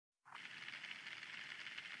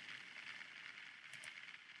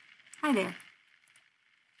Hi there.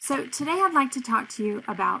 So today I'd like to talk to you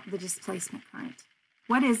about the displacement current.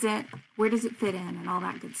 What is it? Where does it fit in? And all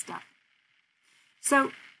that good stuff.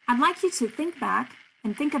 So I'd like you to think back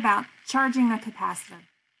and think about charging a capacitor.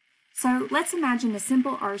 So let's imagine a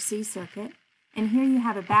simple RC circuit, and here you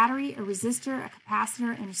have a battery, a resistor, a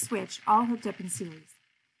capacitor, and a switch all hooked up in series.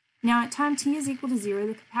 Now at time t is equal to 0,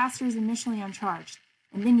 the capacitor is initially uncharged,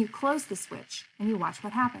 and then you close the switch and you watch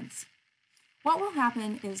what happens. What will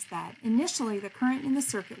happen is that initially the current in the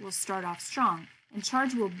circuit will start off strong and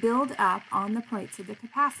charge will build up on the plates of the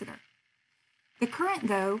capacitor. The current,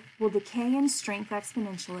 though, will decay in strength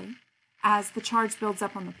exponentially as the charge builds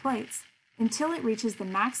up on the plates until it reaches the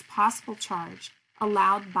max possible charge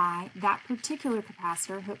allowed by that particular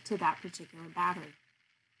capacitor hooked to that particular battery.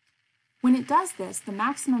 When it does this, the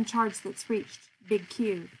maximum charge that's reached, big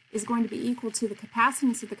Q, is going to be equal to the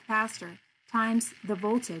capacitance of the capacitor times the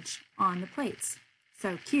voltage on the plates.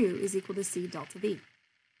 So Q is equal to C delta V.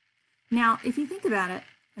 Now, if you think about it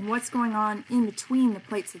and what's going on in between the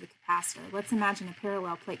plates of the capacitor, let's imagine a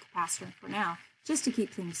parallel plate capacitor for now, just to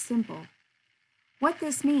keep things simple. What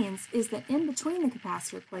this means is that in between the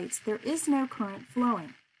capacitor plates, there is no current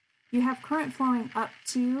flowing. You have current flowing up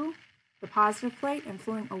to the positive plate and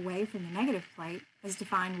flowing away from the negative plate, as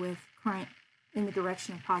defined with current in the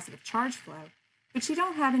direction of positive charge flow. But you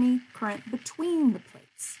don't have any current between the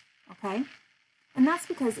plates, okay? And that's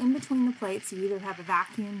because in between the plates, you either have a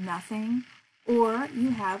vacuum, nothing, or you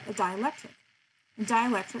have a dielectric. And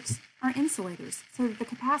dielectrics are insulators, so that the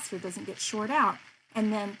capacitor doesn't get short out,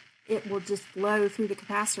 and then it will just flow through the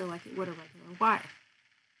capacitor like it would a regular wire.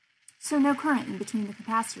 So no current in between the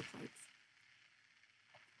capacitor plates.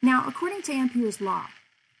 Now, according to Ampere's law,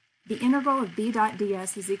 the integral of B dot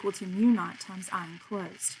ds is equal to mu naught times I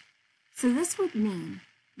enclosed. So this would mean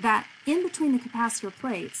that in between the capacitor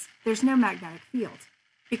plates, there's no magnetic field,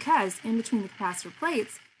 because in between the capacitor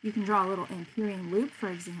plates, you can draw a little Amperian loop, for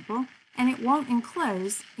example, and it won't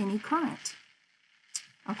enclose any current.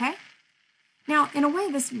 Okay? Now, in a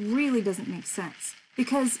way, this really doesn't make sense,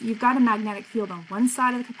 because you've got a magnetic field on one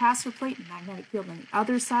side of the capacitor plate and a magnetic field on the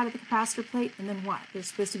other side of the capacitor plate, and then what? There's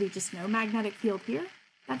supposed to be just no magnetic field here?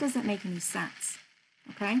 That doesn't make any sense.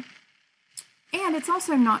 Okay? And it's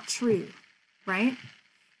also not true, right?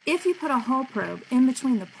 If you put a Hall probe in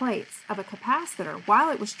between the plates of a capacitor while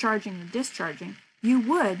it was charging or discharging, you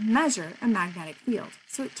would measure a magnetic field.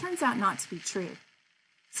 So it turns out not to be true.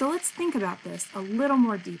 So let's think about this a little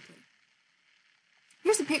more deeply.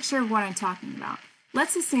 Here's a picture of what I'm talking about.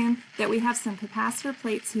 Let's assume that we have some capacitor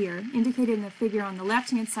plates here, indicated in the figure. On the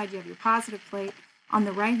left-hand side, you have your positive plate. On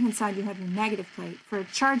the right-hand side, you have your negative plate. For a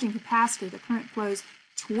charging capacitor, the current flows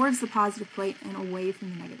towards the positive plate and away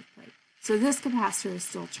from the negative plate. So this capacitor is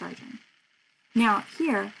still charging. Now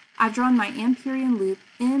here, I've drawn my Amperian loop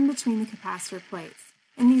in between the capacitor plates.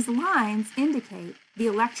 And these lines indicate the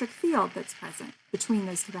electric field that's present between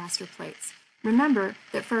those capacitor plates. Remember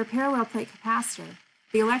that for a parallel plate capacitor,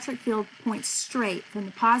 the electric field points straight from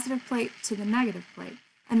the positive plate to the negative plate.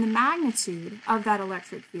 And the magnitude of that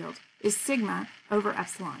electric field is sigma over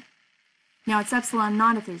epsilon. Now, it's epsilon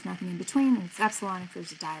not if there's nothing in between, and it's epsilon if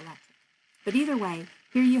there's a dielectric. But either way,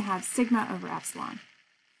 here you have sigma over epsilon.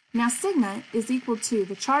 Now, sigma is equal to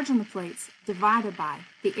the charge on the plates divided by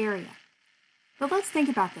the area. But let's think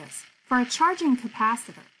about this. For a charging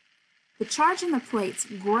capacitor, the charge on the plates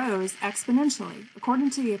grows exponentially. According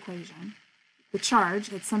to the equation, the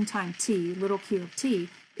charge at some time t, little q of t,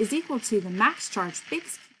 is equal to the max charge,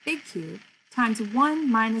 big Q, times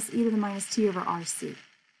 1 minus e to the minus t over rc.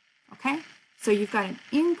 Okay? So you've got an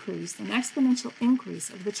increase, an exponential increase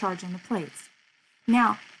of the charge on the plates.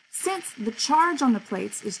 Now, since the charge on the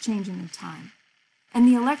plates is changing in time, and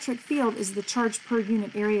the electric field is the charge per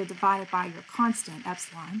unit area divided by your constant,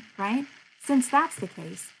 epsilon, right? Since that's the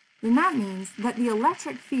case, then that means that the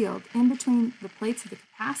electric field in between the plates of the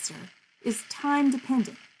capacitor is time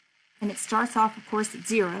dependent. And it starts off, of course, at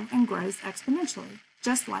 0 and grows exponentially,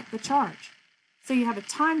 just like the charge. So you have a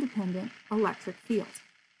time-dependent electric field.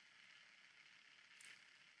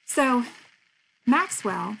 So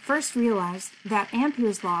Maxwell first realized that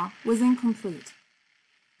Ampere's law was incomplete.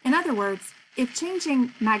 In other words, if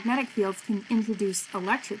changing magnetic fields can introduce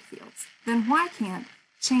electric fields, then why can't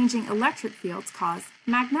changing electric fields cause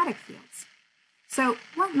magnetic fields? So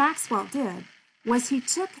what Maxwell did was he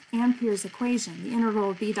took Ampere's equation, the integral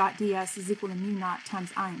of B dot ds is equal to mu naught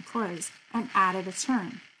times I enclosed, and added a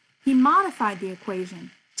term. He modified the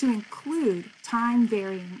equation to include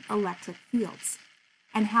time-varying electric fields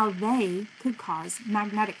and how they could cause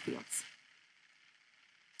magnetic fields.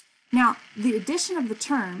 Now, the addition of the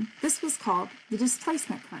term, this was called the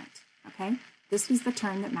displacement current, okay? This was the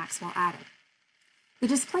term that Maxwell added. The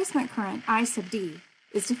displacement current, I sub d,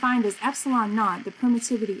 is defined as epsilon naught, the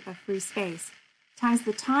permittivity of free space, times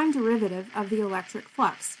the time derivative of the electric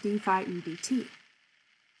flux, d phi e dt.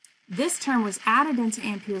 This term was added into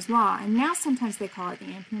Ampere's law, and now sometimes they call it the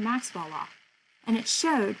Ampere-Maxwell law. And it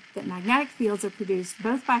showed that magnetic fields are produced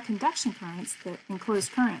both by conduction currents, the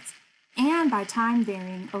enclosed currents, and by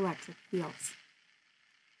time-varying electric fields.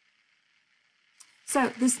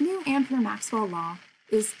 So this new Ampere-Maxwell law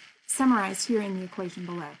is summarized here in the equation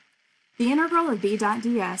below. The integral of B dot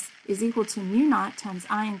ds is equal to mu naught times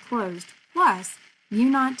I enclosed plus mu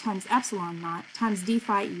naught times epsilon naught times d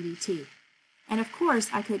phi e dt. And of course,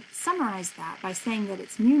 I could summarize that by saying that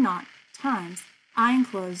it's mu naught times I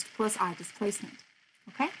enclosed plus I displacement.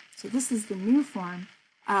 Okay? So this is the new form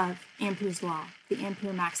of Ampere's law, the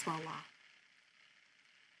Ampere-Maxwell law.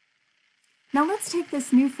 Now let's take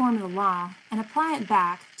this new form of the law and apply it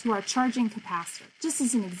back to our charging capacitor, just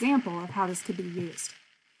as an example of how this could be used.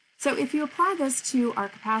 So if you apply this to our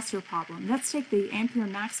capacitor problem, let's take the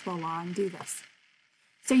Ampere-Maxwell law and do this.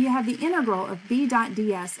 So you have the integral of B dot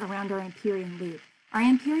ds around our Amperian loop. Our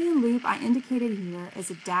Amperian loop I indicated here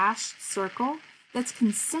as a dashed circle that's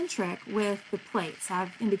concentric with the plates.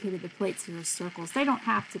 I've indicated the plates here as circles. They don't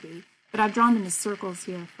have to be, but I've drawn them as circles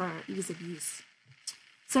here for ease of use.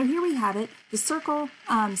 So here we have it, the circle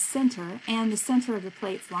center and the center of the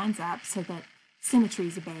plates lines up so that symmetry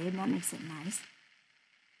is obeyed, and that makes it nice.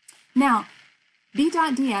 Now, B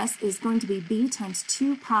dot ds is going to be B times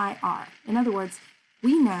 2 pi r. In other words,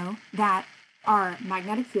 we know that our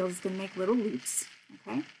magnetic field is going to make little loops,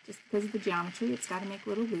 okay? Just because of the geometry, it's got to make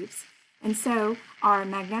little loops. And so our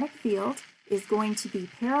magnetic field is going to be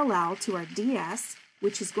parallel to our ds,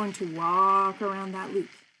 which is going to walk around that loop.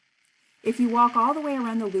 If you walk all the way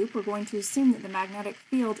around the loop, we're going to assume that the magnetic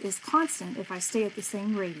field is constant if I stay at the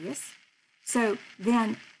same radius. So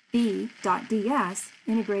then B dot ds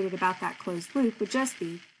integrated about that closed loop would just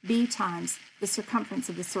be B times the circumference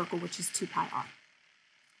of the circle, which is 2 pi r.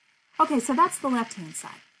 Okay, so that's the left-hand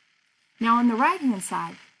side. Now on the right-hand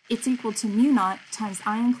side, it's equal to mu naught times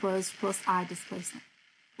I enclosed plus I displacement.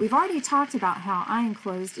 We've already talked about how I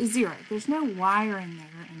enclosed is 0. There's no wiring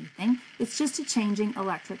there or anything. It's just a changing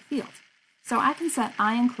electric field. So I can set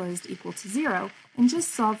I enclosed equal to 0 and just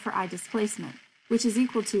solve for I displacement, which is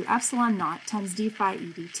equal to epsilon naught times d phi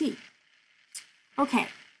e dt. Okay,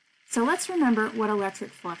 so let's remember what electric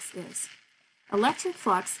flux is. Electric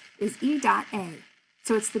flux is E dot A,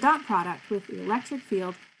 so it's the dot product with the electric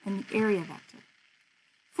field and the area vector.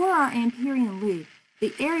 For our Amperian loop,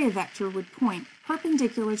 the area vector would point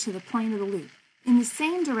perpendicular to the plane of the loop in the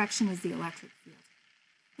same direction as the electric field.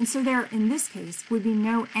 And so there, in this case, would be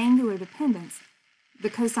no angular dependence. The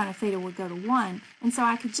cosine of theta would go to 1, and so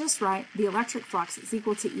I could just write the electric flux is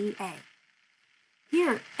equal to EA.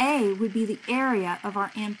 Here, A would be the area of our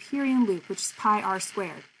Amperian loop, which is pi r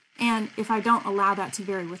squared. And if I don't allow that to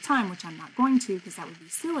vary with time, which I'm not going to because that would be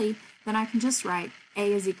silly, then I can just write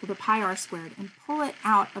A is equal to pi r squared and pull it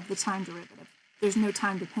out of the time derivative. There's no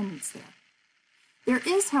time dependence there. There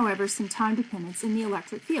is, however, some time dependence in the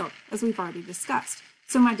electric field, as we've already discussed.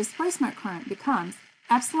 So my displacement current becomes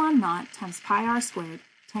epsilon naught times pi r squared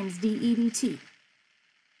times dE dt.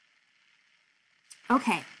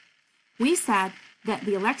 Okay, we said that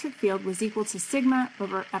the electric field was equal to sigma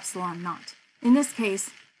over epsilon naught. In this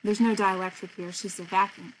case, there's no dielectric here, it's just a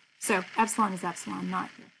vacuum. So epsilon is epsilon naught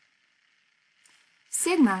here.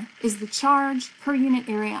 Sigma is the charge per unit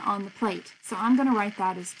area on the plate, so I'm going to write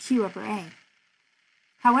that as Q over A.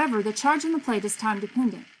 However, the charge on the plate is time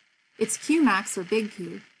dependent. It's Q max, or big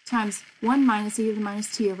Q, times 1 minus e to the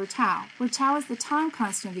minus t over tau, where tau is the time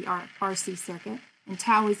constant of the RC circuit, and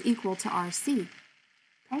tau is equal to RC.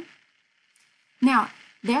 Okay? Now,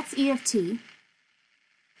 that's E of t.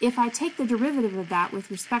 If I take the derivative of that with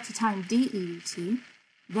respect to time dE dt,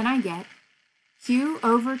 then I get Q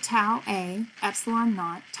over tau A epsilon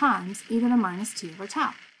naught times e to the minus t over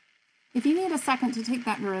tau. If you need a second to take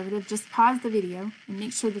that derivative, just pause the video and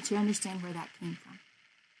make sure that you understand where that came from.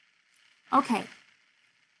 Okay,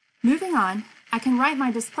 moving on, I can write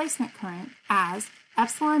my displacement current as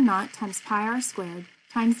epsilon naught times pi r squared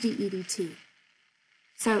times dE dt.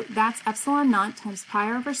 So that's epsilon naught times pi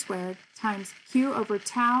r over squared times Q over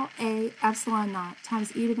tau A epsilon naught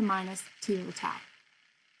times e to the minus t over tau.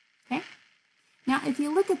 Okay? Now, if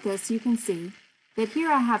you look at this, you can see that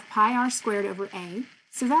here I have pi r squared over A,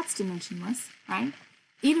 so that's dimensionless, right?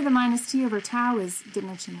 E to the minus t over tau is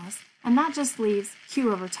dimensionless, and that just leaves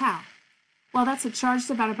Q over tau. Well, that's a charge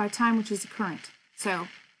divided by time, which is a current. So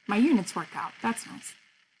my units work out. That's nice.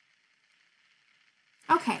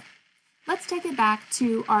 Okay, let's let's take it back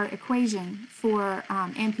to our equation for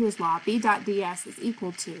Ampere's law. B dot ds is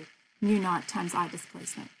equal to mu naught times I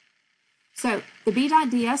displacement. So the B dot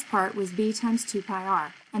ds part was B times 2 pi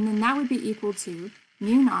r, and then that would be equal to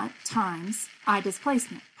mu naught times I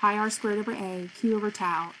displacement, pi r squared over a, q over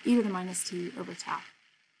tau, e to the minus t over tau.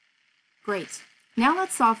 Great. Now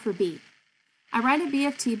let's solve for b. I write a b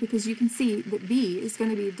of t because you can see that b is going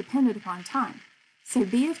to be dependent upon time. So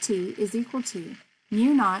b of t is equal to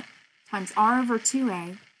mu naught times r over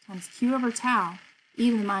 2a times q over tau,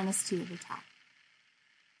 e to the minus t over tau.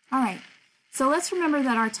 All right, so let's remember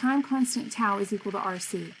that our time constant tau is equal to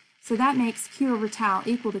rc. So that makes q over tau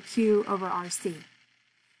equal to q over rc.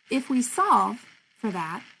 If we solve for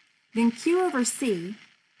that, then q over c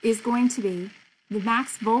is going to be the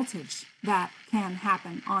max voltage that can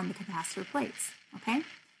happen on the capacitor plates, okay?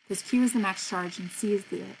 Because q is the max charge and c is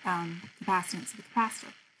the capacitance of the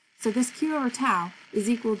capacitor. So this q over tau is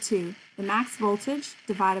equal to the max voltage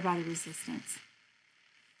divided by the resistance.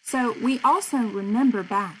 So we also remember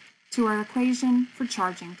back to our equation for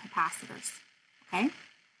charging capacitors, okay?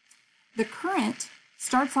 The current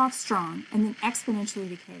starts off strong and then exponentially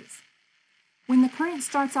decays. When the current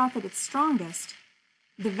starts off at its strongest,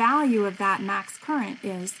 the value of that max current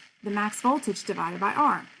is the max voltage divided by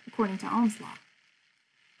R, according to Ohm's law.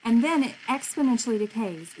 And then it exponentially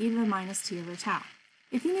decays, e to the minus t over tau.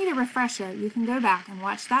 If you need a refresher, you can go back and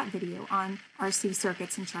watch that video on RC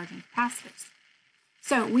circuits and charging capacitors.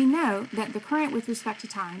 So we know that the current with respect to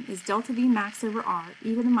time is delta V max over R,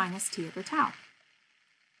 e to the minus t over tau.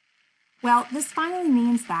 Well, this finally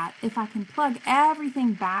means that if I can plug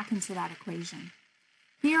everything back into that equation,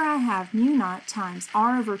 here I have mu naught times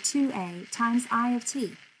r over 2a times I of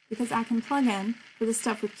t, because I can plug in for the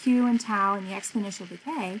stuff with q and tau and the exponential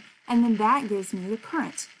decay, and then that gives me the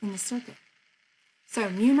current in the circuit. So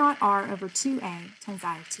mu naught r over 2a times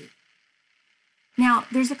I of t. Now,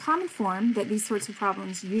 there's a common form that these sorts of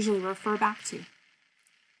problems usually refer back to,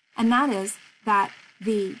 and that is that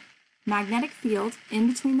the magnetic field in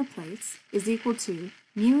between the plates is equal to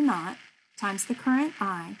mu naught times the current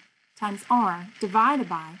I times r divided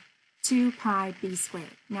by 2 pi b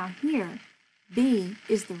squared. Now here, b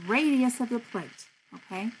is the radius of the plate,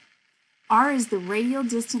 okay? R is the radial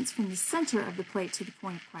distance from the center of the plate to the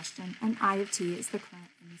point of question, and I of t is the current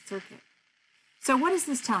in the circuit. So what is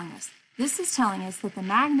this telling us? This is telling us that the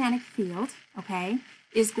magnetic field, okay,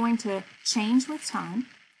 is going to change with time.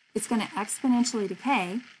 It's going to exponentially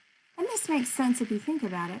decay, and this makes sense if you think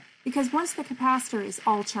about it, because once the capacitor is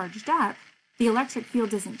all charged up, the electric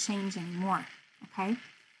field doesn't change anymore, okay?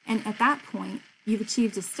 And at that point, you've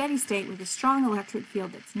achieved a steady state with a strong electric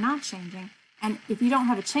field that's not changing, and if you don't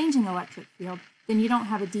have a changing electric field, then you don't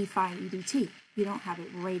have a d phi edt. You don't have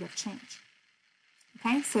a rate of change.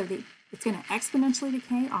 Okay, so it's going to exponentially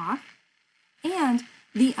decay off, and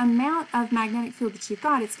the amount of magnetic field that you've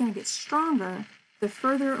got, it's going to get stronger the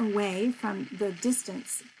further away from the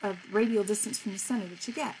distance of radial distance from the center that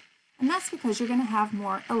you get. And that's because you're going to have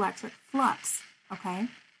more electric flux, okay?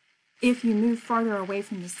 If you move farther away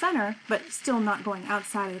from the center, but still not going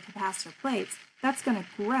outside of the capacitor plates, that's going to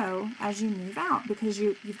grow as you move out because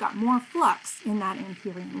you've got more flux in that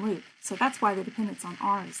Amperian loop. So that's why the dependence on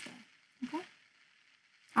R is there, okay?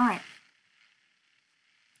 All right.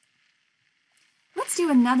 Let's do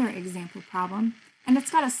another example problem, and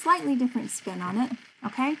it's got a slightly different spin on it,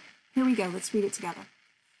 okay? Here we go, let's read it together.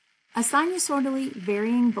 A sinusoidally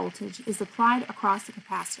varying voltage is applied across the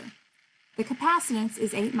capacitor. The capacitance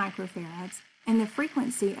is 8 microfarads, and the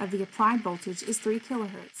frequency of the applied voltage is 3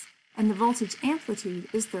 kilohertz, and the voltage amplitude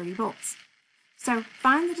is 30 volts. So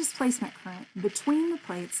find the displacement current between the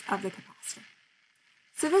plates of the capacitor.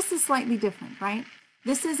 So this is slightly different, right?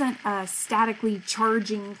 This isn't a statically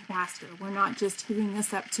charging capacitor. We're not just hooking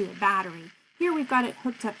this up to a battery. Here we've got it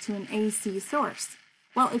hooked up to an AC source.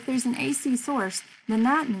 Well, if there's an AC source, then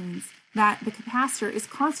that means that the capacitor is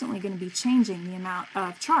constantly going to be changing the amount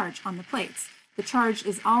of charge on the plates. The charge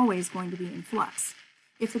is always going to be in flux.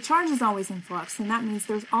 If the charge is always in flux, then that means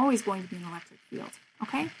there's always going to be an electric field,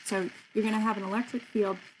 okay? So you're going to have an electric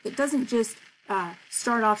field that doesn't just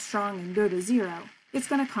start off strong and go to zero. It's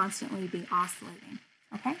going to constantly be oscillating,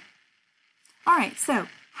 okay? All right, so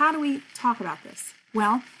how do we talk about this?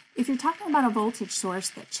 Well, if you're talking about a voltage source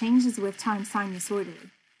that changes with time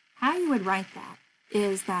sinusoidally, how you would write that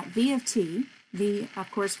is that V of t, V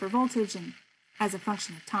of course for voltage and as a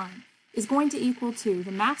function of time, is going to equal to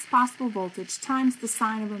the max possible voltage times the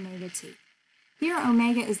sine of omega t. Here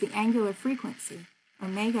omega is the angular frequency.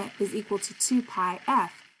 Omega is equal to 2 pi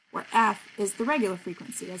f, where f is the regular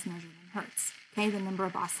frequency as measured in hertz, okay, the number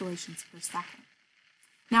of oscillations per second.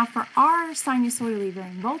 Now for our sinusoidally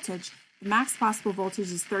varying voltage, The max possible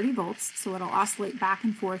voltage is 30 volts, so it'll oscillate back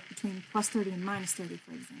and forth between plus 30 and minus 30,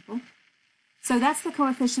 for example. So that's the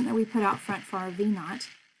coefficient that we put out front for our V naught.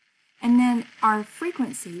 And then our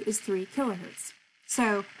frequency is 3 kilohertz.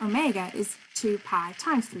 So omega is 2 pi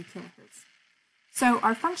times 3 kilohertz. So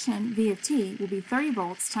our function, V of t, will be 30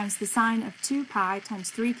 volts times the sine of 2 pi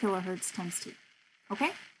times 3 kilohertz times t.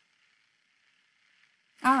 Okay?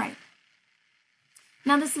 All right.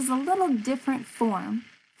 Now this is a little different form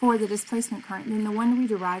for the displacement current than the one we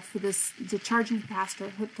derived for the charging capacitor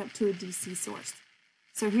hooked up to a DC source.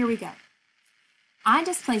 So here we go. I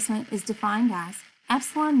displacement is defined as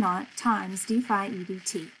epsilon naught times d phi e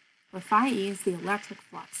dt, where phi e is the electric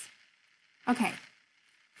flux. Okay,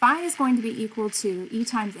 phi is going to be equal to E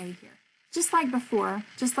times A here. Just like before,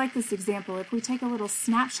 just like this example, if we take a little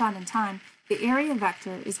snapshot in time, the area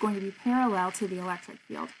vector is going to be parallel to the electric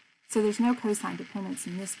field. So there's no cosine dependence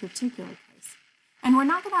in this particular case. And we're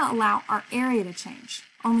not going to allow our area to change,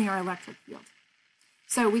 only our electric field.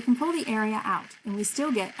 So we can pull the area out, and we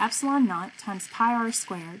still get epsilon naught times pi r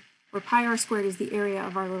squared, where pi r squared is the area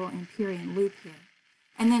of our little Amperian loop here,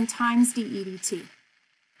 and then times dE dt.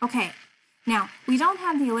 Okay, now we don't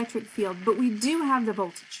have the electric field, but we do have the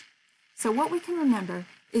voltage. So what we can remember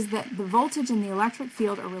is that the voltage and the electric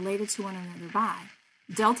field are related to one another by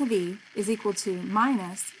delta V is equal to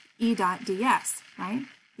minus E dot ds, right?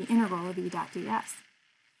 The integral of E dot ds.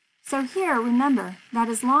 So here, remember that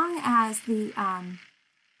as long as the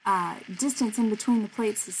distance in between the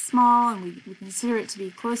plates is small and we consider it to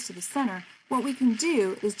be close to the center, what we can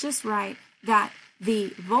do is just write that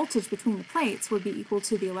the voltage between the plates would be equal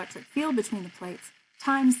to the electric field between the plates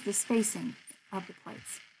times the spacing of the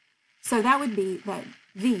plates. So that would be that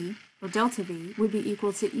V, or delta V, would be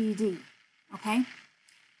equal to ED, okay?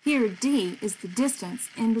 Here, D is the distance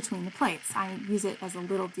in between the plates. I use it as a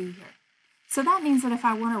little d here. So that means that if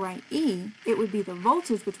I want to write E, it would be the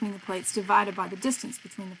voltage between the plates divided by the distance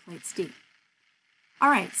between the plates D. All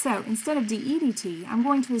right, so instead of dE dt, I'm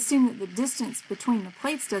going to assume that the distance between the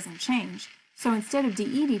plates doesn't change. So instead of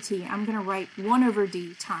dE dt, I'm going to write 1 over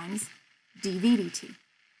d times dV dt.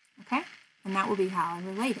 Okay? And that will be how I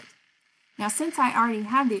relate it. Now, since I already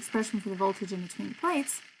have the expression for the voltage in between the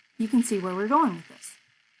plates, you can see where we're going with this.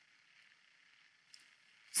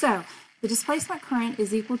 So, the displacement current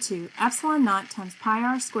is equal to epsilon naught times pi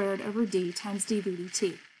r squared over d times dV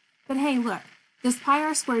dt. But hey, look, this pi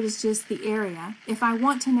r squared is just the area. If I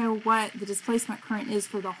want to know what the displacement current is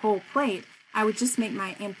for the whole plate, I would just make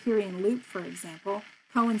my Amperian loop, for example,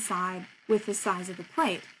 coincide with the size of the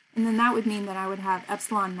plate. And then that would mean that I would have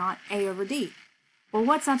epsilon naught A over d. Well,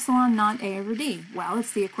 what's epsilon naught A over d? Well,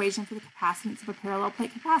 it's the equation for the capacitance of a parallel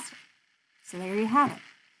plate capacitor. So there you have it.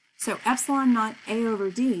 So epsilon naught A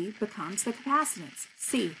over d becomes the capacitance,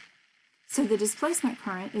 C. So the displacement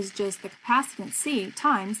current is just the capacitance C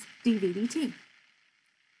times dV dt.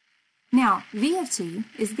 Now, V of t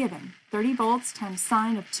is given, 30 volts times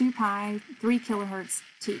sine of 2 pi 3 kilohertz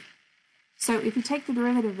t. So if you take the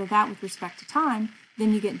derivative of that with respect to time,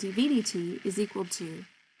 then you get dV dt is equal to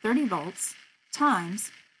 30 volts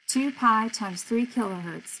times 2 pi times 3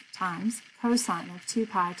 kilohertz times cosine of 2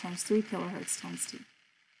 pi times 3 kilohertz times t.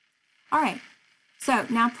 All right, so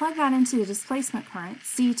now plug that into the displacement current,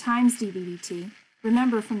 C times dV dt.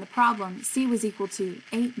 Remember from the problem, C was equal to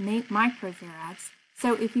 8 microfarads.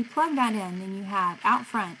 So if you plug that in, then you have out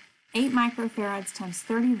front 8 microfarads times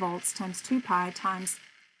 30 volts times 2 pi times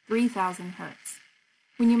 3,000 hertz.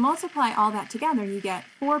 When you multiply all that together, you get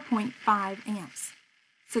 4.5 amps.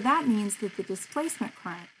 So that means that the displacement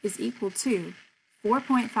current is equal to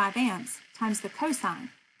 4.5 amps times the cosine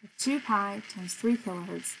of 2 pi times 3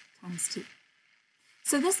 kilohertz times t.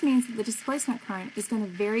 So this means that the displacement current is going to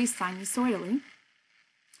vary sinusoidally,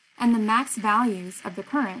 and the max values of the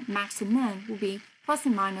current, max and min, will be plus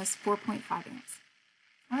and minus 4.5 amps.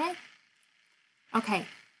 All right? Okay,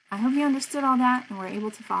 I hope you understood all that and were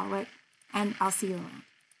able to follow it, and I'll see you around.